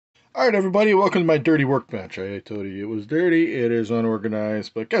Alright everybody, welcome to my dirty workbench. I told you it was dirty, it is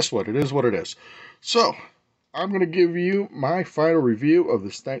unorganized, but guess what? It is what it is. So, I'm going to give you my final review of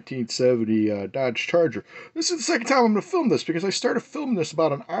this 1970 Dodge Charger. This is the second time I'm going to film this because I started filming this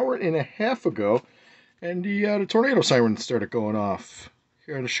about an hour and a half ago, and the tornado siren started going off.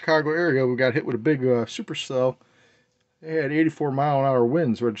 Here in the Chicago area, we got hit with a big supercell. They had 84-mile-an-hour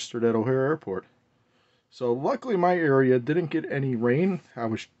winds registered at O'Hare Airport. So luckily my area didn't get any rain. I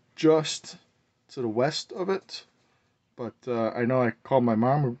was just to the west of it, but I know I called my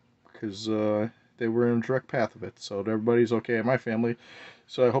mom because they were in a direct path of it, so everybody's okay in my family.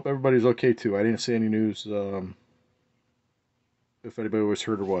 So I hope everybody's okay too. I didn't see any news if anybody was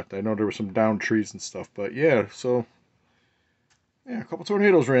hurt or what. I know there were some downed trees and stuff, but yeah, so yeah, a couple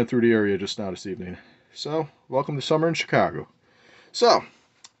tornadoes ran through the area just now this evening. So welcome to summer in Chicago. So,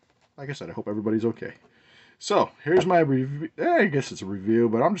 like I said, I hope everybody's okay. So, here's my review. I guess it's a review,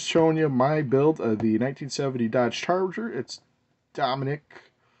 but I'm just showing you my build of the 1970 Dodge Charger. It's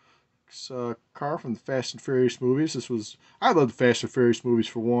Dominic's car from the Fast and Furious movies. I love the Fast and Furious movies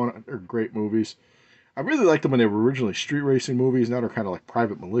for one. They're great movies. I really liked them when they were originally street racing movies. Now they're kind of like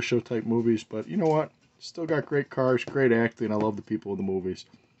private militia type movies. But you know what? Still got great cars, great acting. I love the people in the movies.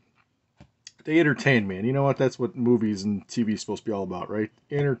 They entertain me. And you know what? That's what movies and TV is supposed to be all about, right?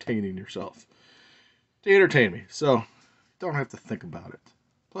 Entertaining yourself. They entertain me, so don't have to think about it.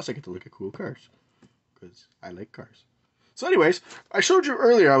 Plus, I get to look at cool cars, because I like cars. So anyways, I showed you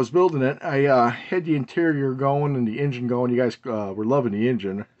earlier I was building it. I had the interior going and the engine going. You guys were loving the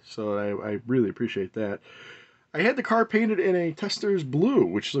engine, so I really appreciate that. I had the car painted in a Tester's blue,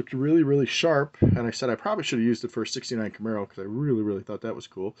 which looked really, really sharp. And I said I probably should have used it for a 69 Camaro, because I really, really thought that was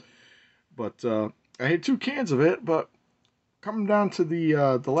cool. But I had two cans of it, but coming down to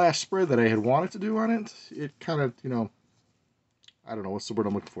the last spray that I had wanted to do on it, it kind of, I don't know what's the word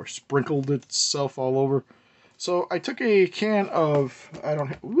I'm looking for, sprinkled itself all over. So I took a can of,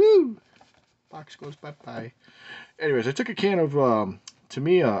 woo, box goes bye-bye. Anyways, I took a can of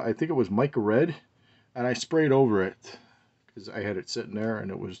Tamiya, I think it was Mica Red, and I sprayed over it because I had it sitting there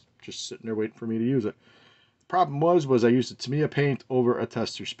and it was just sitting there waiting for me to use it. Problem was I used a Tamiya paint over a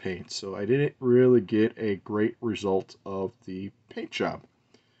Tester's paint, so I didn't really get a great result of the paint job.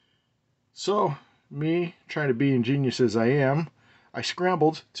 So, me, trying to be ingenious as I am, I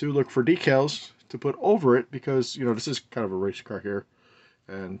scrambled to look for decals to put over it because, this is kind of a race car here.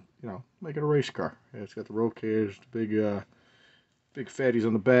 And, make it a race car. Yeah, it's got the roll cage, the big fatties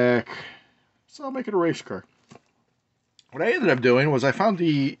on the back. So I'll make it a race car. What I ended up doing was I found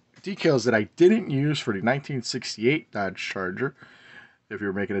the decals that I didn't use for the 1968 Dodge Charger. If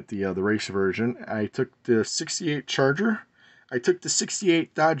you're making it the race version, I took the 68 Charger. I took the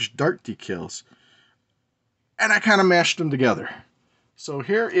 68 Dodge Dart decals, and I kind of mashed them together. So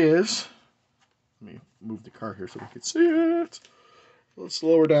here is, let me move the car here so we can see it. Let's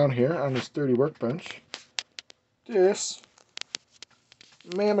lower down here on this dirty workbench. This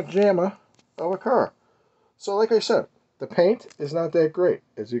mamma jamma of a car. So like I said, the paint is not that great.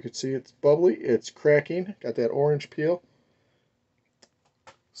 As you can see, it's bubbly, it's cracking, got that orange peel.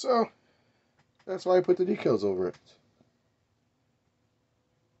 So that's why I put the decals over it.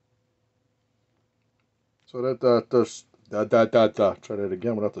 So that does try that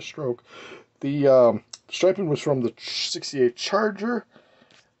again without the stroke. The striping was from the 68 Charger.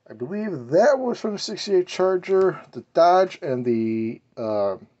 I believe that was from the 68 Charger. The Dodge and the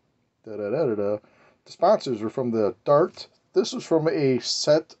sponsors were from the Dart. This was from a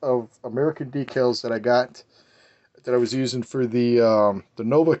set of American decals that I got that I was using for the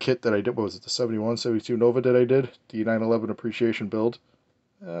Nova kit that I did. What was it, the 71, 72 Nova that I did? The 911 appreciation build.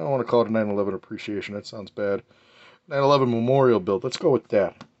 I don't want to call it a 911 appreciation. That sounds bad. 911 memorial build. Let's go with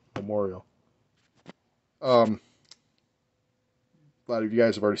that. Memorial. A lot of you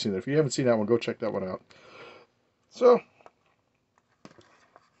guys have already seen that. If you haven't seen that one, go check that one out. So,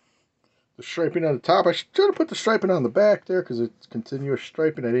 the striping on the top. I should have put the striping on the back there because it's continuous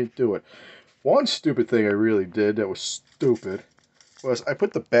striping. I didn't do it. One stupid thing I really did that was stupid was I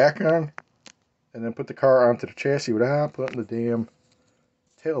put the back on and then put the car onto the chassis without putting the damn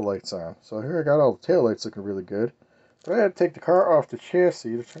tail lights on. So here I got all the tail lights looking really good. But I had to take the car off the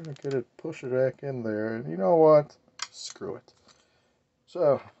chassis to try to get it, push it back in there. And you know what? Screw it.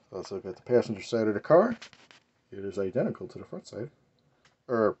 So, let's look at the passenger side of the car. It is identical to the front side.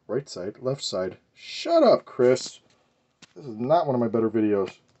 Or right side, left side. Shut up, Chris. This is not one of my better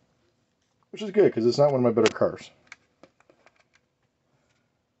videos. Which is good, because it's not one of my better cars.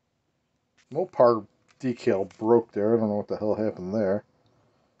 Mopar decal broke there. I don't know what the hell happened there.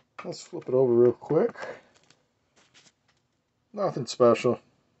 Let's flip it over real quick. Nothing special.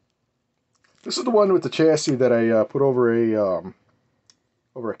 This is the one with the chassis that I put over a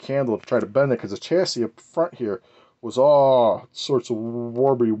candle to try to bend it, because the chassis up front here was all sorts of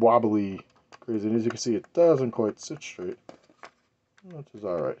warbly wobbly crazy. And as you can see, it doesn't quite sit straight, which is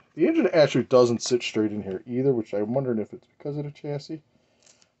alright. The engine actually doesn't sit straight in here either, which I'm wondering if it's because of the chassis.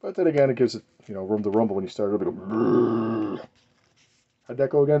 But then again, it gives it, room to rumble when you start it. It'll go. How'd that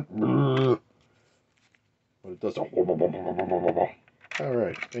go again? But it does.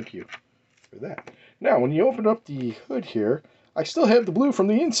 Alright, thank you for that. Now, when you open up the hood here, I still have the blue from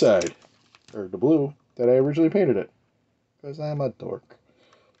the inside. Or the blue that I originally painted it. Because I'm a dork.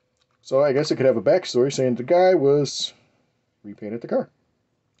 So I guess it could have a backstory saying the guy repainted the car.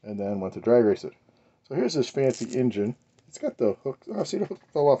 And then went to drag race it. So here's this fancy engine. It's got the hook. Oh, see, the hook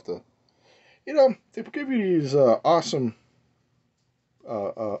fell off the... they give you these awesome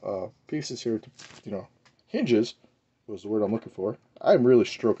pieces here to, hinges was the word I'm looking for. I'm really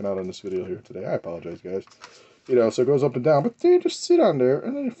stroking out on this video here today. I apologize, guys. So it goes up and down, but they just sit on there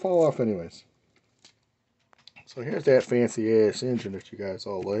and then they fall off anyways. So here's that fancy ass engine that you guys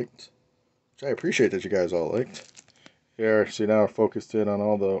all liked. Which I appreciate that you guys all liked. Here, see, now I focused in on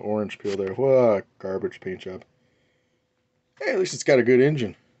all the orange peel there. What garbage paint job. Hey, at least it's got a good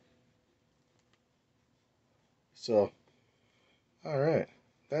engine. So, alright.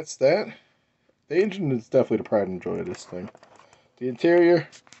 That's that. The engine is definitely the pride and joy of this thing. The interior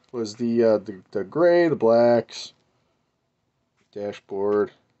was the gray, the blacks,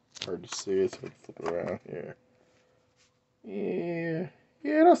 dashboard. Hard to see it, so I can flip it around here.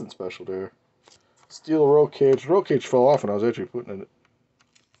 Yeah, nothing special there. Steel roll cage. The roll cage fell off when I was actually putting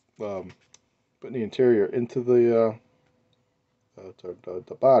the interior into the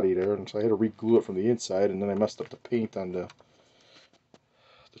body there, and so I had to re-glue it from the inside, and then I messed up the paint on the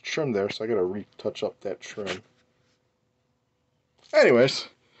trim there, so I got to retouch up that trim. Anyways,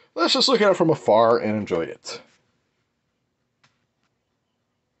 let's just look at it from afar and enjoy it.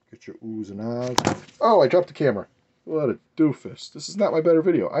 Get your oohs and ahs. Oh, I dropped the camera. What a doofus. This is not my better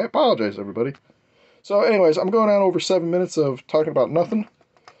video. I apologize, everybody. So anyways, I'm going on over 7 minutes of talking about nothing.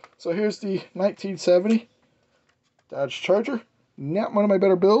 So here's the 1970 Dodge Charger. Not one of my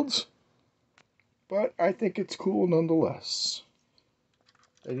better builds, but I think it's cool nonetheless.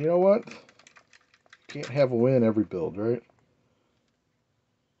 And you know what? You can't have a win every build, right?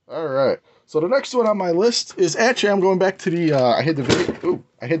 Alright, so the next one on my list is actually, I'm going back to the, I had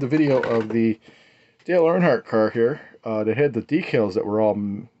the video of the Dale Earnhardt car here that had the decals that were all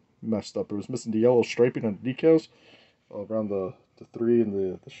messed up. It was missing the yellow striping on the decals around the 3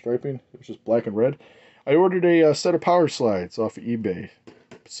 and the striping. It was just black and red. I ordered a set of power slides off of eBay.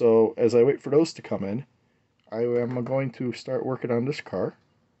 So as I wait for those to come in, I am going to start working on this car.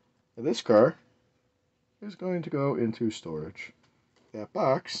 And this car is going to go into storage. That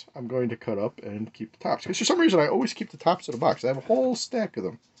box I'm going to cut up and keep the tops. Because for some reason I always keep the tops of the box. I have a whole stack of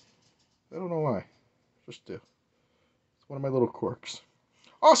them. I don't know why. Just do. It's one of my little quirks.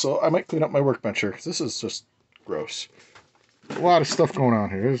 Also, I might clean up my workbench here, because this is just gross. A lot of stuff going on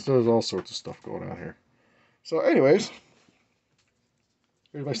here. There's all sorts of stuff going on here. So anyways,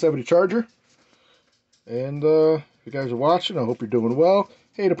 here's my 70 Charger. And if you guys are watching, I hope you're doing well.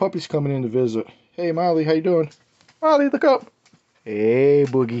 Hey, the puppy's coming in to visit. Hey, Molly, how you doing? Molly, look up. Hey,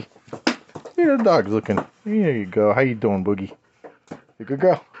 Boogie. Here the dog's looking. There you go. How you doing, Boogie? You a good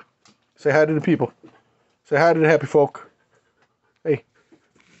girl? Say hi to the people. Say hi to the happy folk. Hey.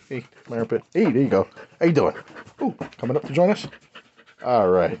 Hey, my armpit. Hey, there you go. How you doing? Ooh, coming up to join us?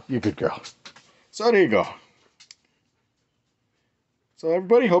 Alright, you good girl. So there you go. So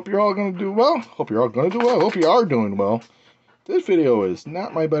everybody, hope you're all going to do well. Hope you're all going to do well. Hope you are doing well. This video is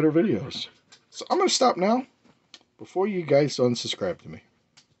not my better videos. So I'm going to stop now before you guys unsubscribe to me.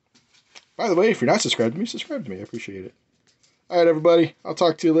 By the way, if you're not subscribed to me, subscribe to me. I appreciate it. Alright, everybody. I'll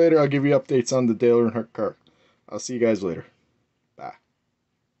talk to you later. I'll give you updates on the Dale Earnhardt car. I'll see you guys later.